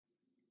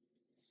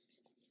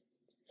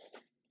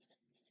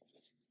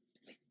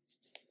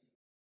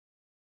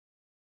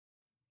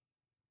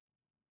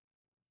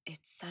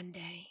It's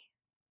Sunday.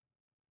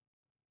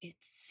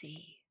 It's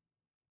C.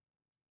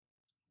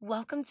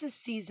 Welcome to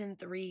season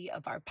 3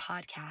 of our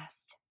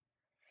podcast.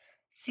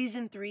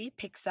 Season 3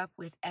 picks up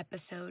with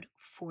episode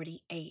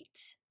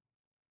 48.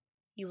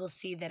 You will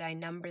see that I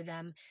number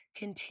them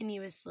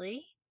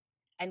continuously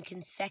and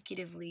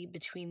consecutively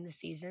between the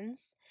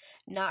seasons,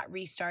 not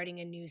restarting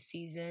a new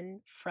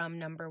season from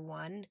number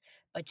 1,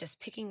 but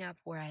just picking up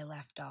where I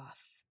left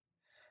off.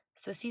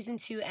 So season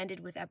 2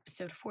 ended with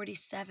episode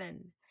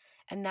 47,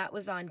 and that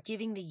was on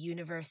giving the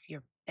universe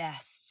your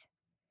best.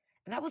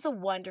 And that was a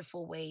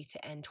wonderful way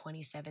to end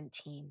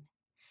 2017.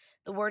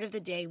 The word of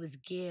the day was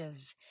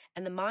give,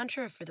 and the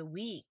mantra for the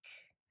week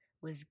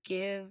was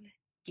give,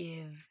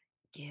 give,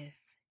 give,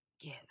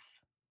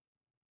 give.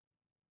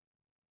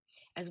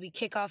 As we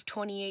kick off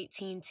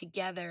 2018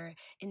 together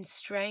in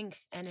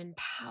strength and in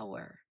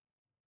power,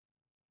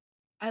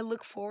 I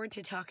look forward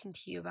to talking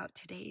to you about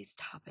today's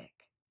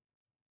topic,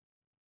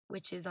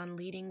 which is on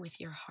leading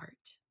with your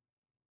heart.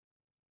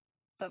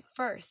 But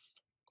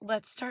first,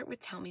 let's start with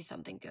Tell Me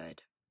Something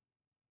Good.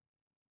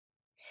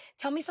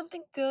 Tell me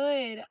something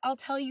good. I'll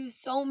tell you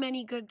so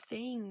many good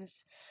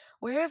things.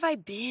 Where have I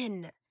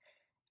been?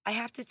 I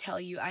have to tell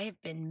you, I have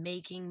been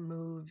making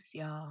moves,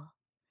 y'all.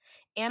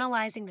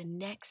 Analyzing the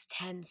next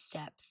 10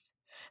 steps.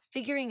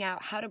 Figuring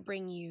out how to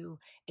bring you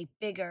a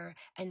bigger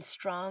and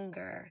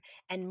stronger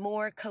and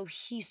more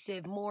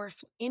cohesive, more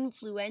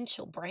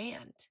influential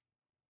brand.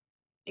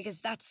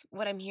 Because that's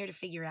what I'm here to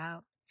figure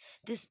out.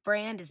 This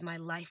brand is my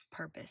life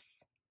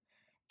purpose.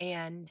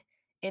 And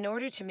in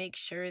order to make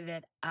sure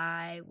that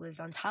I was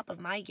on top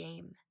of my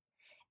game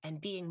and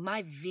being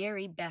my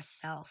very best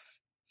self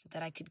so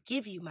that I could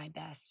give you my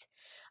best,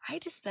 I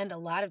had to spend a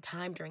lot of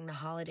time during the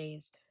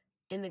holidays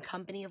in the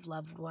company of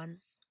loved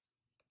ones.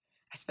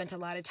 I spent a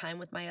lot of time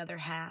with my other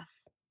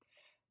half,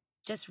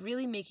 just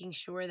really making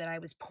sure that I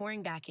was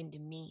pouring back into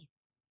me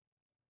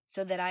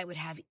so that I would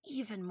have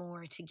even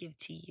more to give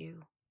to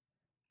you.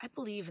 I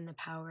believe in the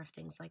power of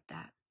things like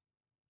that.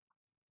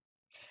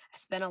 I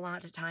spent a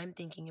lot of time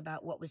thinking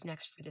about what was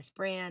next for this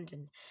brand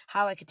and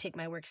how I could take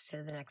my works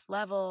to the next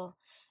level.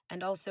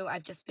 And also,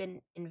 I've just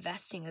been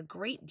investing a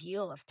great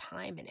deal of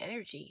time and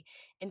energy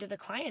into the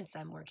clients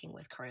I'm working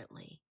with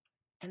currently.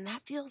 And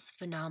that feels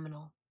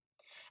phenomenal.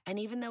 And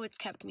even though it's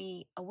kept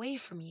me away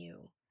from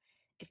you,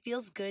 it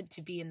feels good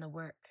to be in the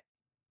work.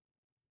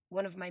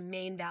 One of my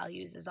main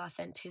values is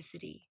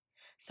authenticity.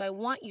 So I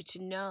want you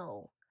to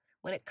know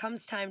when it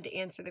comes time to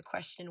answer the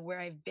question where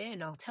I've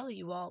been, I'll tell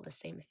you all the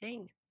same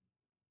thing.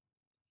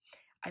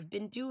 I've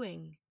been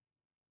doing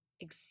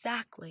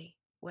exactly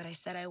what I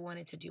said I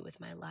wanted to do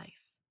with my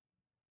life.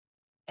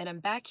 And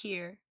I'm back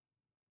here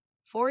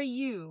for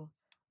you,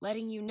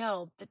 letting you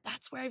know that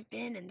that's where I've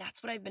been and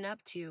that's what I've been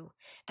up to.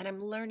 And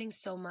I'm learning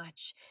so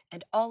much,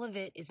 and all of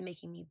it is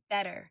making me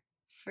better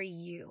for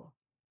you.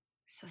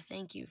 So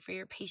thank you for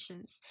your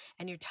patience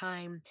and your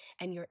time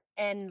and your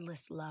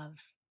endless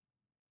love.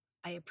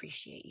 I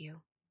appreciate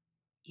you.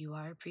 You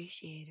are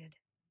appreciated.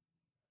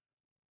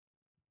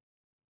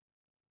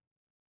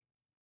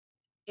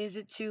 Is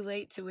it too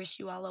late to wish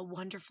you all a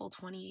wonderful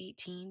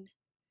 2018?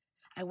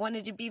 I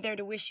wanted to be there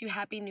to wish you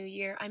Happy New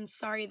Year. I'm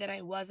sorry that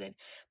I wasn't,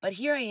 but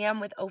here I am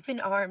with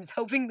open arms,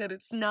 hoping that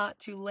it's not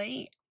too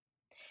late.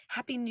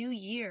 Happy New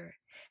Year.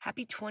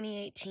 Happy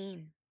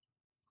 2018.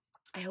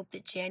 I hope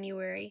that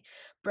January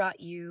brought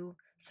you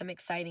some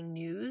exciting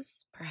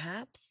news,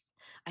 perhaps.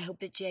 I hope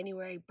that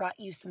January brought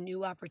you some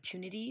new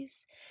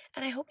opportunities.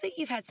 And I hope that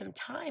you've had some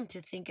time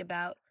to think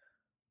about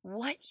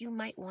what you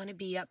might want to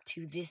be up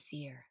to this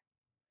year,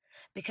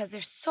 because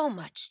there's so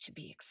much to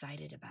be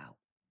excited about.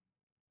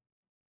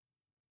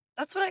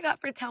 That's what I got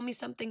for Tell Me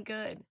Something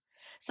Good.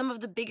 Some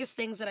of the biggest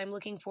things that I'm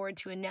looking forward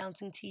to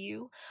announcing to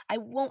you, I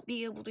won't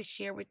be able to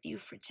share with you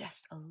for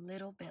just a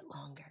little bit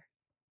longer.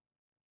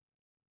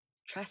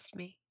 Trust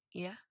me,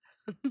 yeah?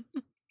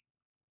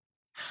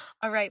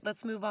 All right,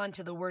 let's move on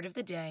to the word of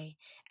the day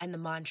and the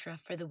mantra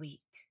for the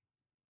week.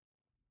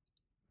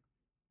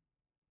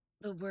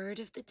 The word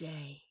of the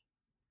day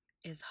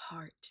is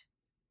heart,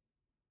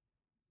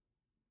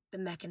 the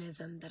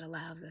mechanism that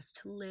allows us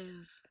to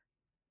live,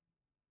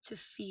 to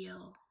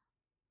feel,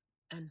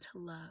 and to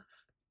love.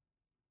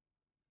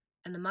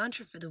 And the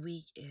mantra for the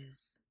week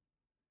is,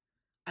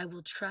 I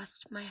will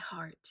trust my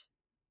heart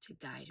to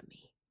guide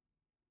me.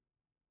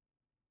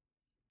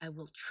 I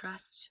will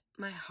trust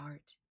my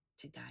heart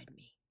to guide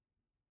me.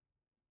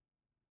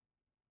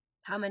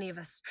 How many of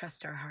us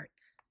trust our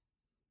hearts?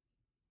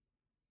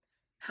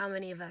 How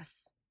many of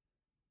us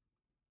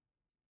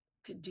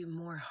could do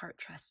more heart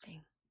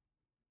trusting?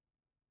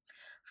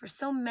 For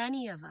so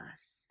many of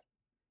us,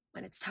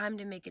 when it's time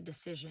to make a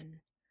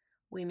decision,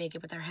 we make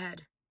it with our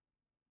head.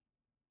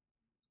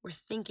 We're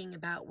thinking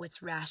about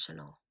what's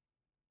rational,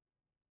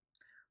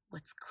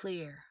 what's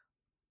clear,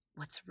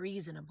 what's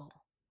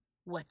reasonable,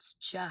 what's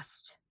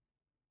just.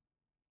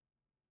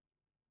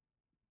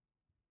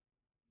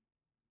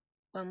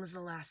 When was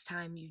the last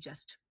time you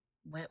just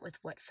went with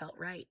what felt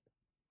right?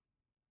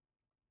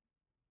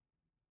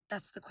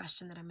 That's the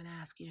question that I'm going to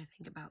ask you to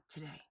think about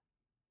today.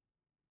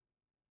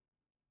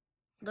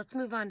 let's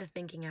move on to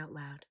thinking out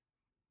loud.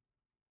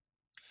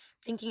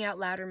 Thinking out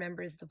loud,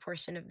 remember, is the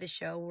portion of the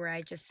show where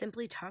I just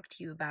simply talk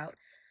to you about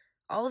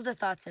all of the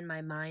thoughts in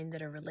my mind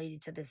that are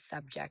related to this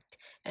subject.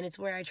 And it's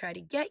where I try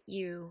to get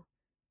you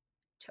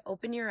to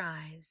open your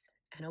eyes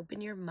and open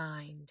your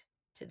mind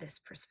to this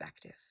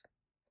perspective,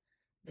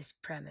 this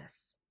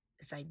premise,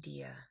 this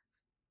idea.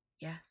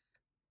 Yes?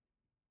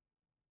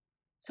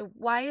 So,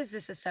 why is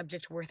this a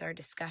subject worth our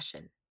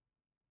discussion?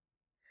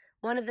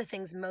 One of the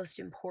things most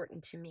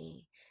important to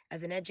me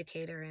as an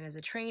educator and as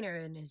a trainer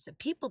and as a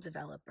people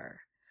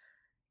developer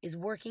is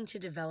working to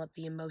develop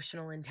the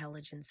emotional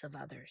intelligence of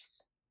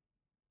others.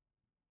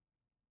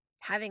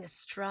 Having a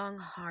strong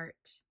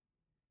heart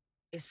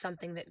is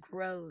something that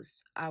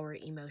grows our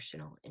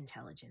emotional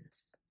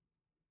intelligence.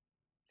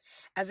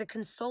 As a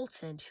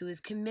consultant who is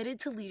committed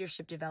to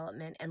leadership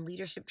development and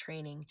leadership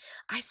training,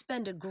 I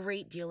spend a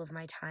great deal of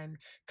my time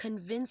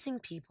convincing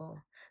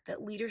people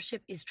that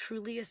leadership is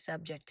truly a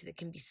subject that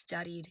can be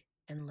studied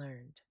and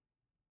learned.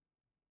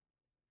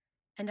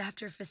 And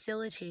after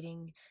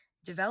facilitating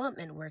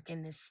development work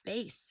in this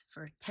space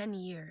for 10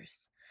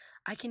 years,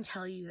 I can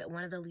tell you that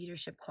one of the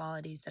leadership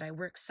qualities that I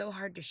work so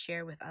hard to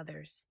share with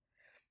others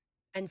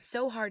and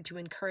so hard to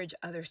encourage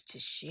others to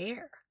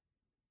share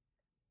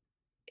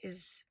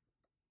is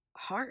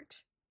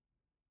heart.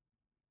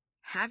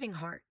 Having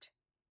heart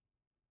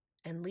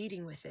and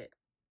leading with it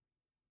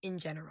in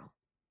general.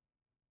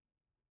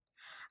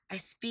 I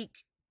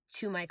speak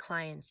to my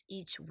clients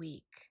each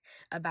week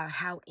about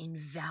how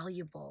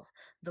invaluable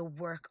the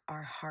work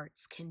our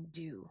hearts can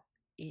do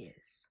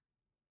is.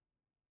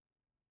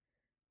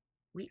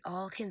 We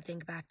all can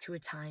think back to a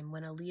time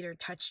when a leader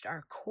touched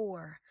our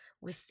core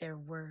with their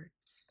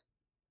words.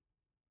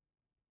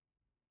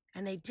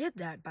 And they did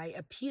that by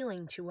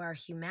appealing to our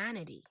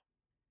humanity,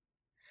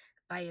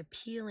 by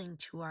appealing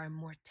to our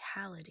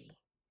mortality,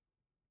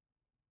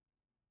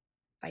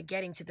 by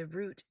getting to the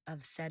root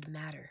of said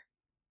matter.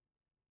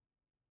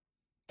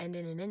 And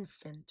in an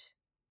instant,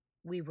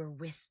 we were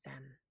with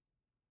them.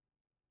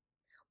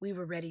 We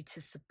were ready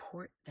to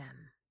support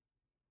them,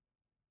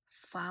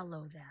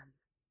 follow them,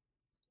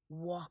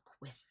 walk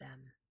with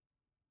them.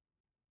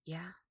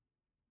 Yeah?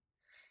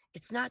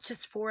 It's not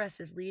just for us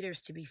as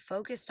leaders to be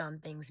focused on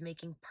things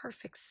making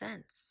perfect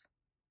sense,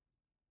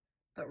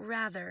 but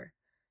rather,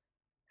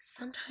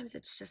 sometimes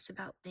it's just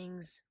about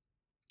things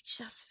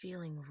just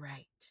feeling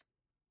right.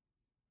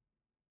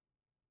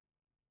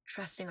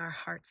 Trusting our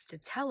hearts to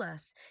tell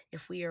us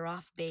if we are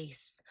off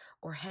base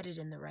or headed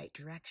in the right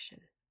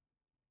direction.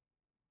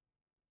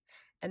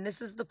 And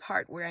this is the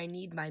part where I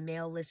need my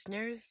male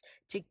listeners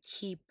to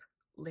keep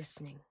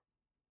listening.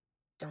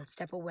 Don't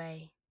step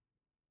away.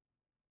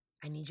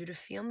 I need you to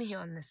feel me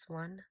on this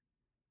one.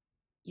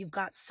 You've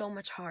got so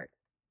much heart.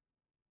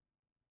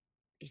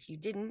 If you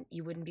didn't,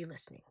 you wouldn't be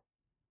listening.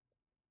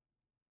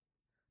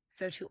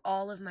 So to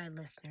all of my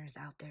listeners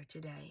out there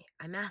today,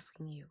 I'm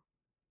asking you,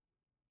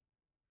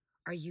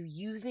 are you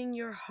using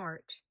your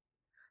heart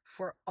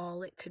for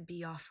all it could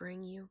be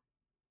offering you?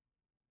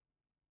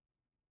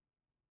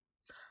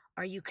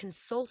 Are you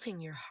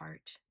consulting your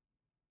heart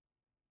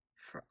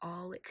for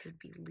all it could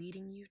be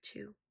leading you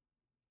to?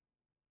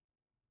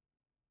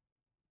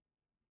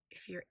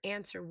 If your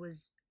answer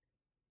was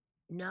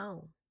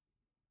no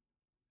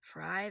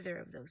for either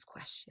of those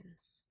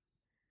questions,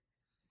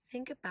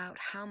 think about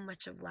how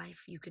much of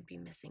life you could be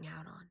missing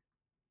out on.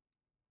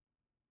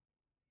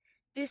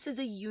 This is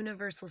a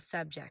universal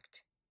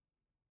subject.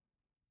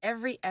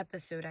 Every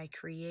episode I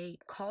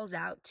create calls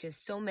out to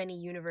so many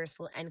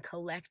universal and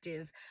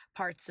collective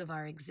parts of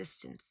our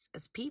existence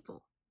as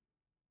people.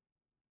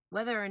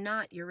 Whether or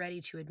not you're ready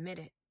to admit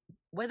it,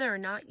 whether or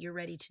not you're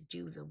ready to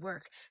do the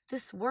work,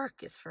 this work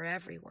is for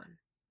everyone.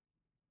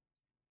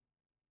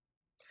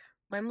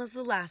 When was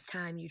the last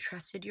time you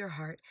trusted your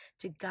heart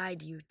to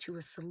guide you to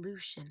a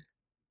solution?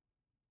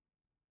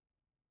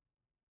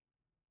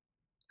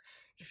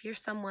 If you're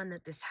someone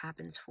that this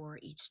happens for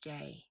each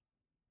day,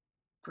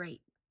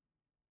 great,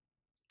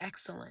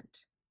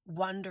 excellent,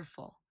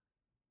 wonderful.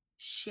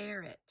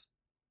 Share it.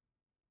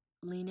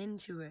 Lean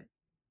into it.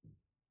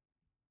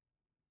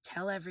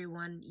 Tell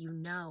everyone you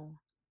know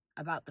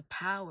about the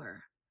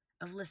power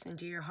of listening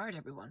to your heart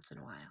every once in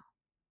a while.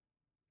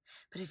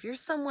 But if you're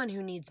someone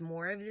who needs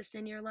more of this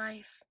in your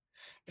life,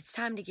 it's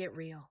time to get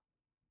real.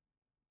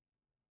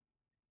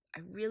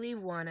 I really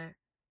want to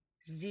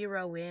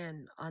zero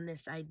in on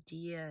this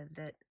idea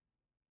that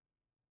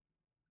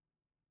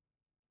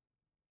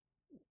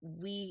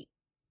we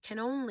can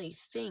only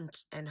think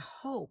and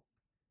hope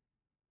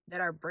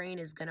that our brain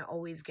is going to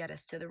always get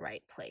us to the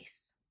right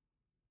place.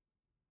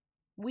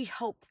 We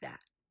hope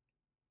that.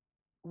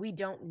 We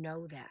don't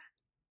know that.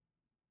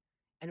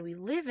 And we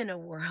live in a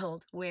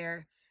world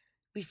where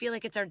we feel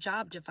like it's our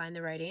job to find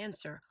the right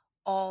answer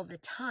all the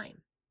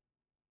time.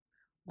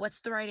 What's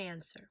the right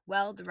answer?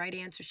 Well, the right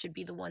answer should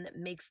be the one that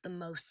makes the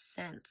most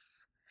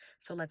sense.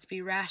 So let's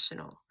be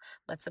rational.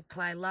 Let's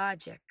apply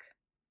logic.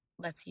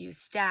 Let's use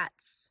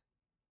stats.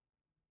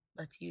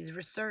 Let's use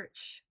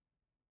research.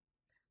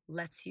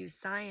 Let's use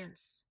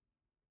science.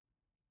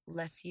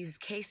 Let's use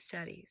case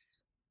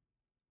studies.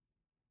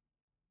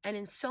 And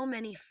in so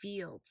many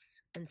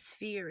fields and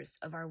spheres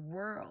of our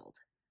world,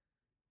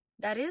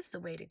 that is the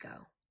way to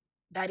go.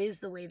 That is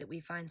the way that we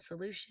find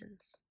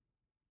solutions.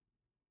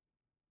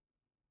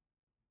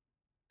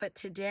 But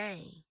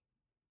today,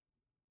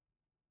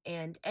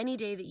 and any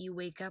day that you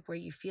wake up where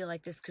you feel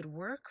like this could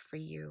work for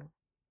you,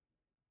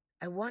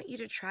 I want you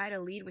to try to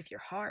lead with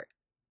your heart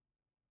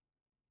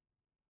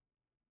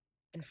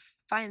and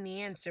find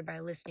the answer by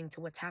listening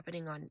to what's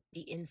happening on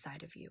the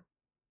inside of you.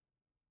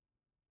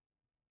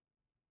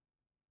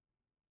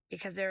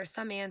 Because there are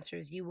some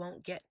answers you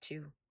won't get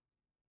to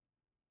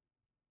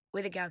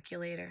with a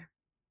calculator,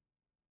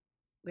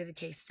 with a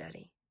case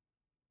study,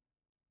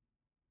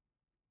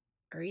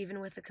 or even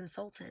with a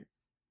consultant.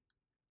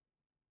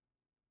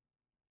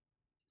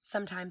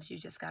 Sometimes you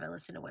just got to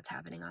listen to what's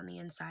happening on the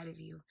inside of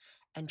you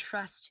and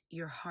trust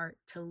your heart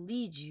to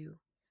lead you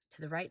to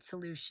the right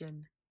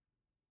solution,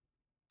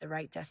 the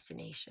right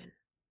destination.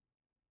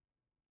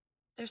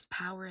 There's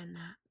power in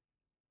that.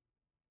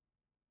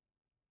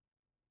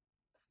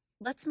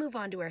 Let's move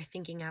on to our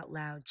Thinking Out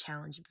Loud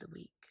challenge of the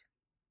week.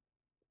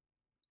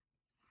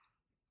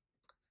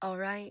 All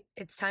right,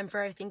 it's time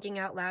for our Thinking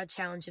Out Loud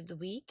challenge of the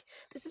week.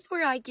 This is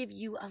where I give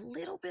you a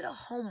little bit of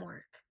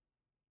homework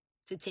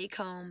to take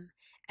home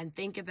and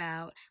think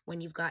about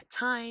when you've got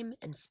time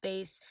and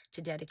space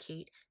to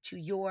dedicate to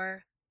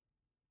your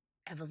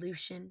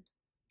evolution,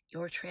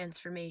 your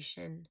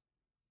transformation,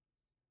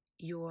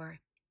 your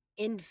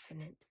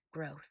infinite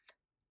growth.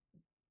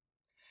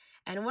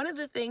 And one of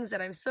the things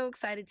that I'm so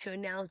excited to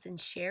announce and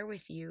share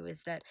with you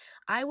is that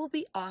I will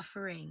be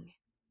offering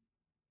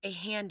a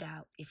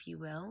handout, if you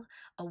will,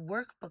 a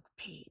workbook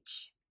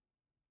page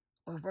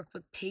or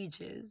workbook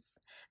pages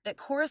that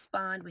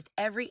correspond with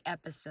every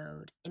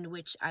episode in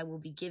which I will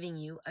be giving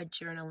you a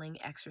journaling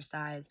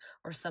exercise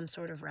or some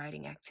sort of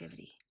writing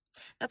activity.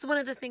 That's one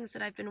of the things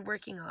that I've been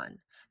working on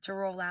to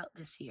roll out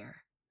this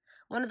year.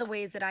 One of the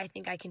ways that I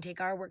think I can take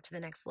our work to the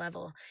next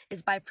level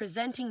is by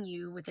presenting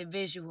you with a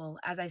visual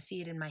as I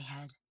see it in my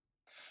head.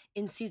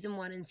 In season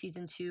 1 and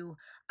season 2,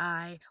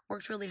 I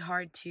worked really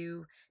hard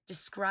to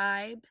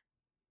describe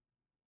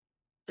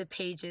the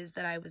pages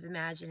that I was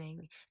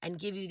imagining and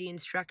give you the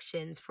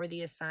instructions for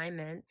the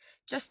assignment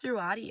just through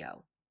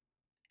audio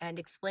and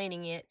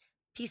explaining it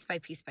piece by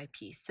piece by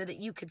piece so that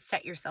you could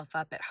set yourself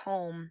up at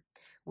home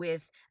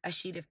with a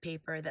sheet of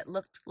paper that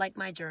looked like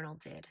my journal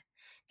did.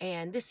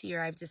 And this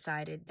year I've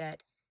decided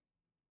that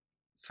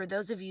for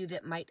those of you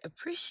that might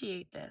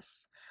appreciate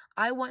this,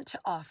 I want to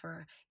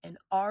offer an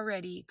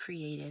already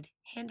created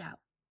handout.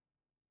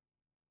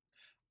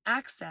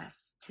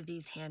 Access to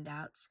these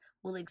handouts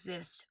will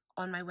exist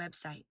on my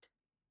website.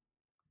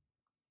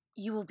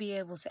 You will be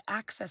able to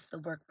access the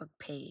workbook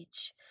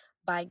page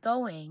by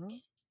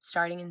going,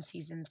 starting in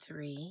season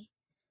 3,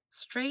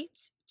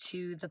 straight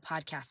to the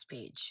podcast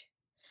page.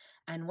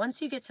 And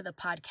once you get to the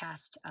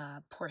podcast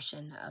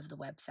portion of the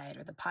website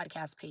or the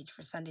podcast page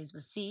for Sundays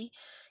with C,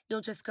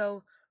 you'll just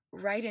go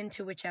right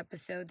into which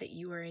episode that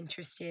you are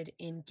interested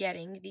in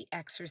getting the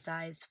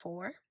exercise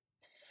for.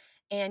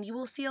 And you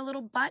will see a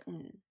little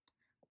button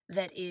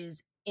that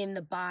is in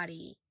the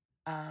body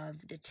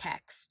of the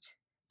text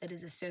that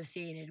is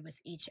associated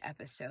with each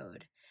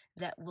episode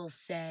that will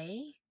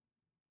say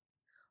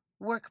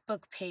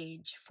workbook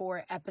page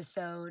for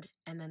episode,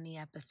 and then the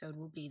episode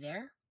will be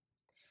there.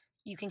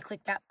 You can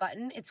click that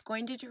button. It's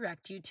going to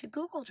direct you to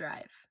Google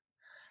Drive.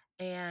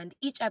 And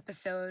each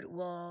episode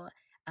will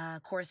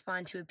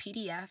correspond to a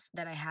PDF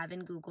that I have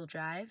in Google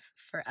Drive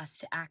for us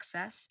to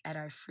access at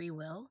our free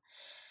will.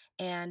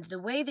 And the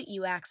way that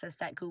you access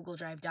that Google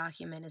Drive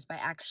document is by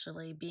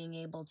actually being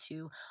able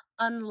to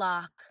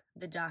unlock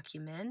the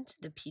document,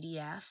 the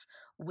PDF,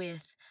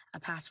 with a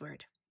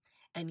password.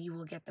 And you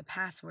will get the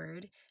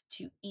password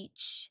to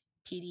each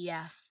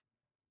PDF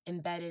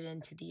embedded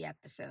into the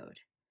episode.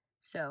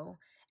 So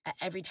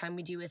every time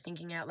we do a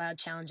Thinking Out Loud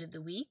challenge of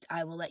the week,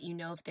 I will let you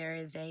know if there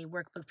is a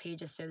workbook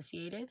page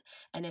associated.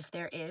 And if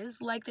there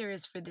is, like there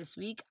is for this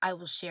week, I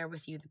will share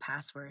with you the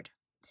password.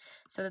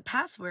 So the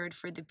password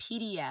for the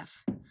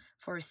PDF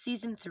for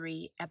season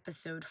 3,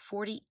 episode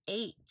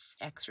 48's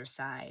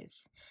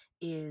exercise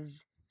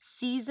is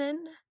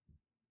season,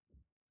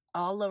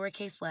 all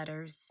lowercase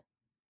letters,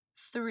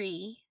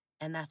 3,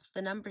 and that's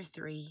the number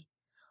 3,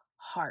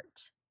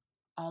 heart,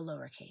 all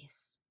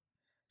lowercase.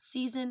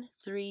 Season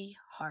 3,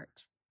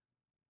 heart.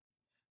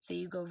 So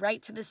you go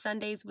right to the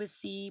Sundays with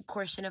C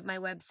portion of my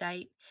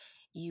website.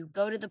 You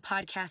go to the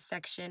podcast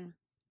section.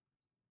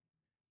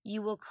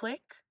 You will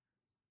click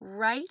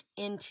right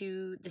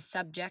into the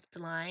subject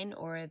line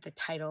or the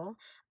title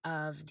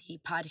of the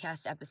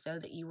podcast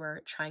episode that you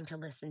were trying to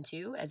listen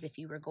to, as if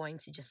you were going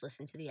to just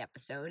listen to the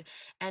episode.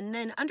 And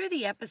then under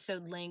the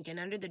episode link and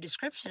under the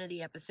description of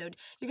the episode,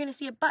 you're going to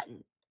see a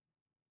button.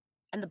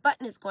 And the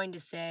button is going to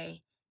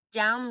say,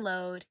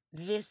 download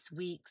this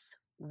week's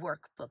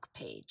workbook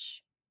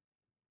page.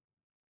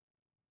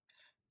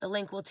 The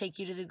link will take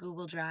you to the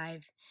Google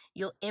Drive.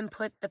 You'll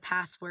input the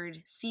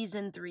password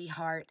season 3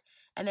 heart,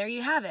 and there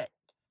you have it.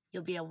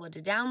 You'll be able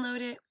to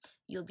download it.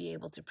 you'll be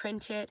able to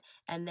print it,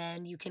 and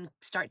then you can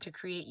start to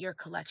create your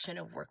collection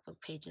of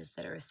workbook pages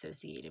that are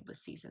associated with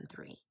Season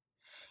 3.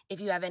 If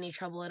you have any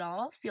trouble at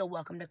all, feel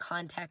welcome to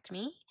contact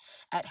me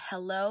at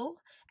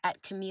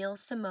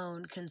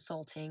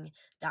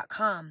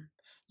hello@CamilleSimoneConsulting.com.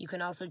 You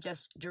can also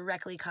just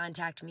directly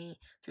contact me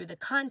through the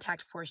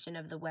contact portion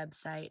of the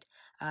website.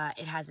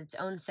 It has its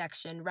own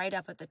section right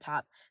up at the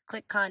top.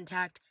 Click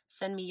contact,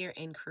 send me your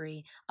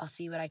inquiry. I'll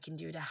see what I can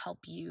do to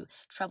help you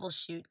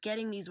troubleshoot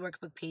getting these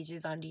workbook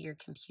pages onto your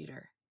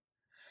computer.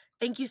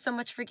 Thank you so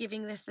much for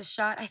giving this a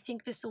shot. I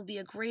think this will be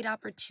a great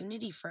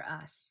opportunity for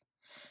us.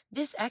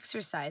 This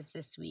exercise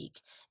this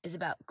week is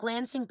about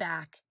glancing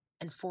back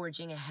and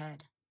forging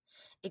ahead.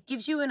 It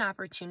gives you an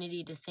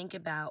opportunity to think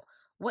about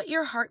what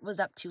your heart was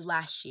up to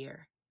last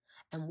year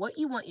and what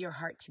you want your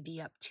heart to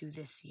be up to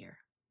this year.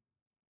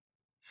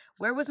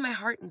 Where was my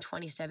heart in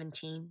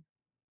 2017?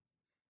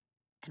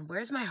 And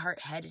where's my heart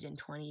headed in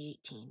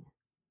 2018?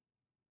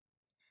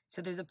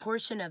 So there's a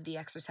portion of the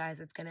exercise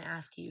that's going to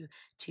ask you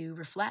to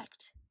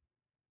reflect.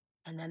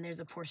 And then there's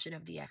a portion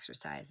of the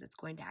exercise that's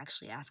going to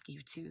actually ask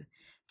you to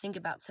think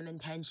about some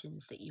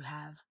intentions that you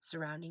have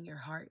surrounding your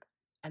heart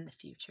and the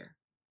future.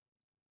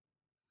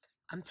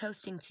 I'm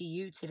toasting to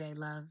you today,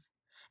 love.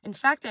 In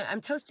fact,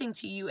 I'm toasting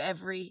to you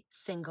every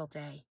single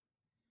day.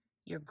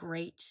 You're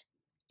great,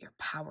 you're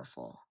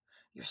powerful,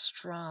 you're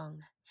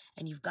strong,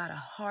 and you've got a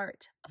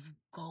heart of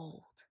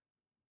gold.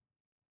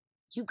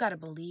 You've got to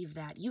believe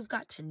that. You've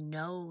got to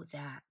know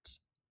that.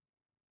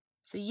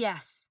 So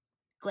yes,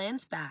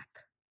 glance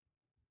back,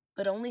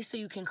 but only so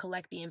you can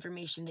collect the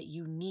information that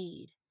you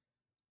need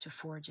to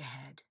forge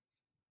ahead.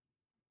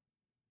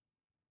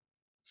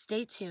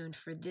 Stay tuned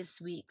for this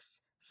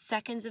week's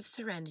Seconds of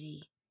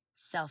Serenity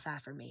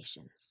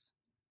self-affirmations.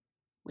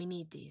 We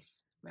need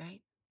these,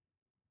 right?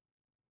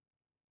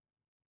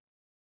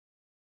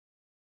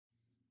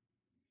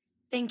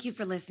 Thank you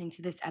for listening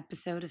to this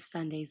episode of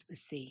Sundays with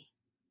C.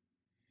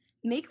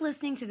 Make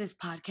listening to this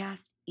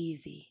podcast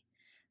easy.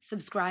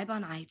 Subscribe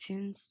on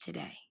iTunes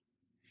today.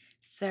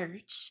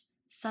 Search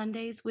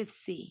Sundays with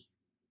C.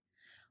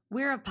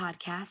 We're a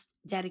podcast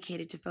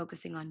dedicated to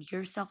focusing on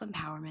your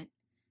self-empowerment,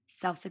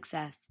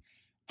 self-success,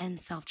 and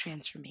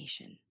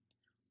self-transformation,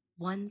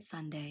 one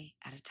Sunday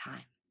at a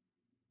time.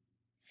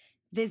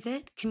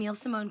 Visit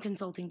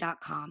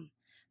CamilleSimoneConsulting.com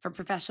for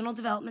professional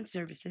development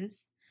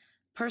services,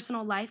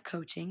 personal life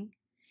coaching,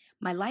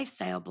 my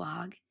lifestyle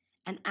blog,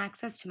 and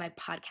access to my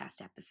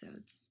podcast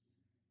episodes.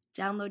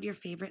 Download your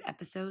favorite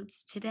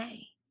episodes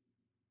today.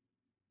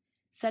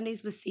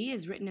 Sundays with C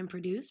is written and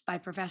produced by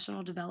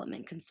professional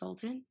development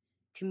consultant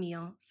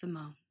Camille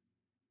Simone.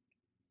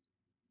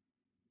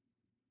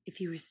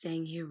 If you were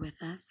staying here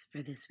with us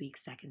for this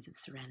week's Seconds of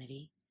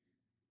Serenity,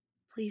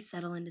 please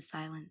settle into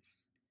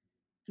silence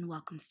and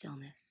welcome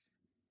stillness.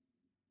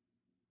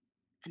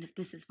 And if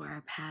this is where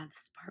our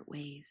paths part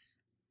ways,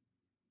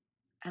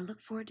 I look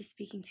forward to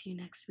speaking to you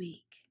next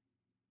week.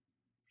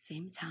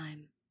 Same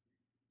time,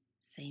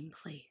 same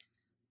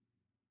place,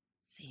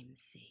 same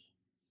sea.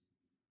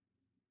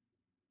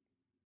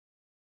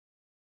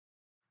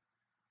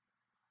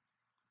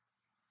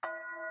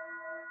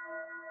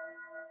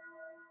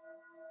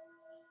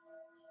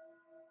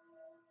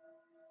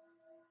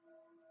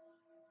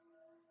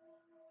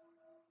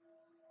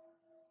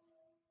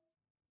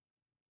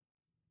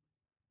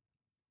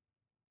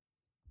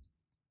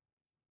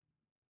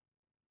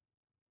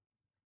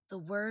 The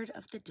word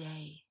of the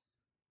day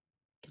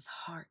is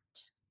heart.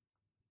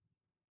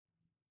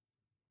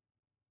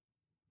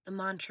 The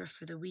mantra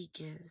for the week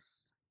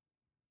is,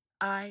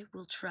 I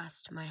will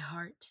trust my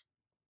heart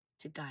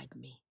to guide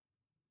me.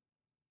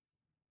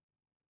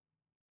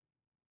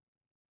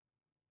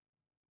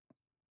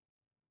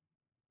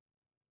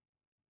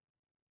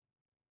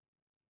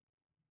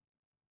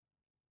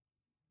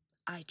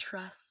 I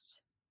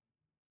trust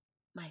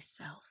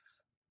myself.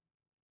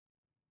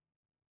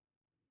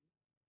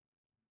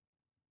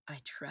 I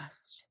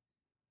trust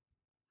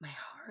my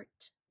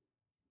heart.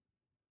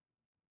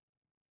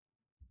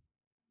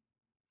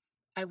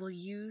 I will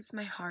use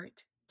my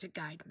heart to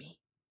guide me.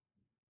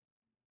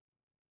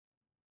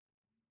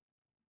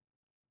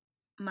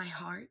 My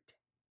heart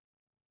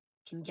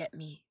can get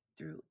me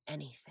through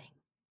anything.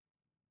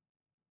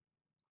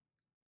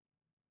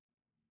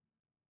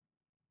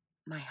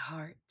 My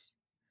heart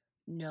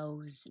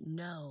knows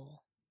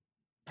no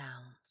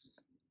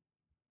bounds.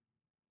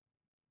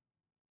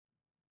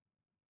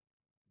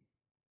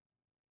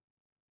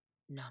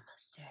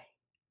 Namaste.